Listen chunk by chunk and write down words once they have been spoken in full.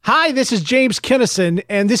Hi, this is James Kinnison,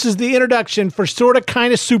 and this is the introduction for Sorta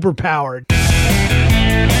Kinda Superpowered.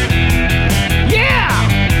 Yeah!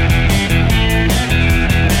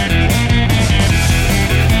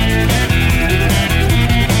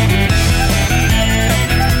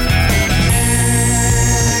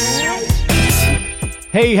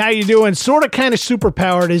 Hey, how you doing? Sorta Kinda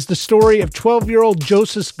Superpowered is the story of 12-year-old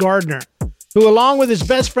Joseph Gardner, who along with his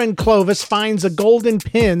best friend Clovis finds a golden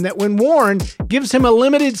pin that when worn gives him a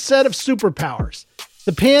limited set of superpowers.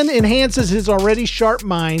 The pin enhances his already sharp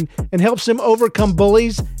mind and helps him overcome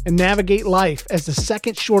bullies and navigate life as the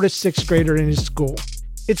second shortest sixth grader in his school.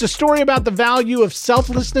 It's a story about the value of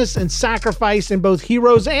selflessness and sacrifice in both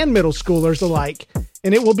heroes and middle schoolers alike,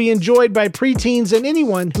 and it will be enjoyed by preteens and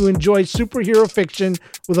anyone who enjoys superhero fiction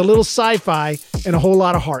with a little sci-fi and a whole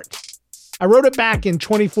lot of heart. I wrote it back in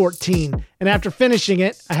 2014, and after finishing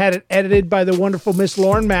it, I had it edited by the wonderful Miss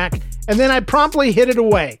Lauren Mack, and then I promptly hid it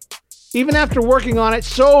away. Even after working on it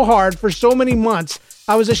so hard for so many months,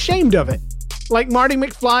 I was ashamed of it. Like Marty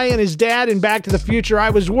McFly and his dad in Back to the Future, I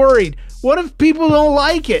was worried. What if people don't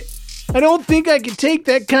like it? I don't think I could take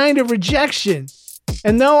that kind of rejection.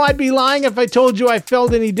 And though I'd be lying if I told you I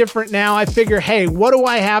felt any different now, I figure, hey, what do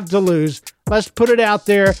I have to lose? Let's put it out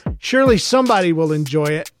there. Surely somebody will enjoy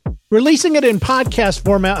it. Releasing it in podcast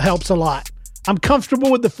format helps a lot. I'm comfortable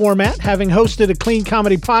with the format, having hosted a clean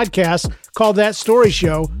comedy podcast called That Story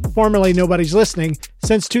Show, formerly Nobody's Listening,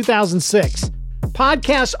 since 2006.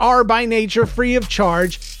 Podcasts are by nature free of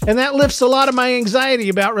charge, and that lifts a lot of my anxiety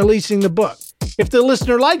about releasing the book. If the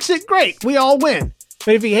listener likes it, great, we all win.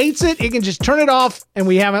 But if he hates it, he can just turn it off and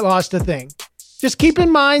we haven't lost a thing. Just keep in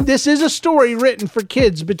mind, this is a story written for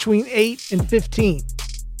kids between 8 and 15.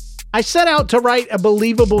 I set out to write a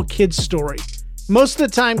believable kid's story. Most of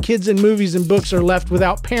the time, kids in movies and books are left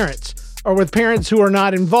without parents, or with parents who are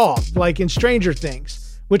not involved, like in Stranger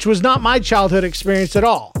Things, which was not my childhood experience at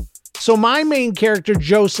all. So my main character,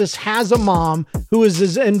 Joseph, has a mom who is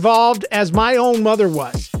as involved as my own mother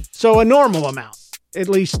was. So a normal amount, at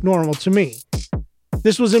least normal to me.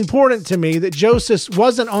 This was important to me that Joseph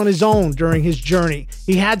wasn't on his own during his journey.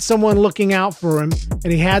 He had someone looking out for him,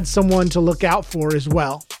 and he had someone to look out for as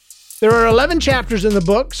well. There are 11 chapters in the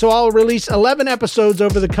book, so I'll release 11 episodes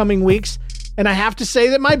over the coming weeks. And I have to say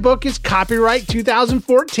that my book is copyright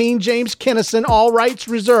 2014, James Kinnison, all rights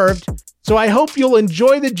reserved. So I hope you'll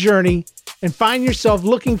enjoy the journey and find yourself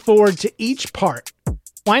looking forward to each part.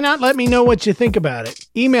 Why not let me know what you think about it?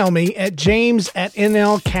 Email me at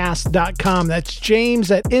james@nlcast.com. That's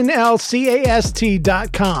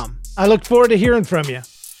james@nlcast.com. I look forward to hearing from you.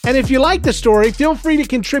 And if you like the story, feel free to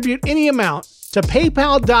contribute any amount to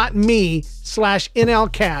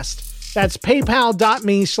paypal.me/nlcast. That's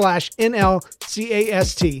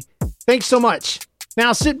paypal.me/nlcast. Thanks so much.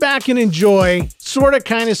 Now sit back and enjoy Sorta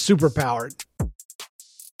Kinda Superpowered.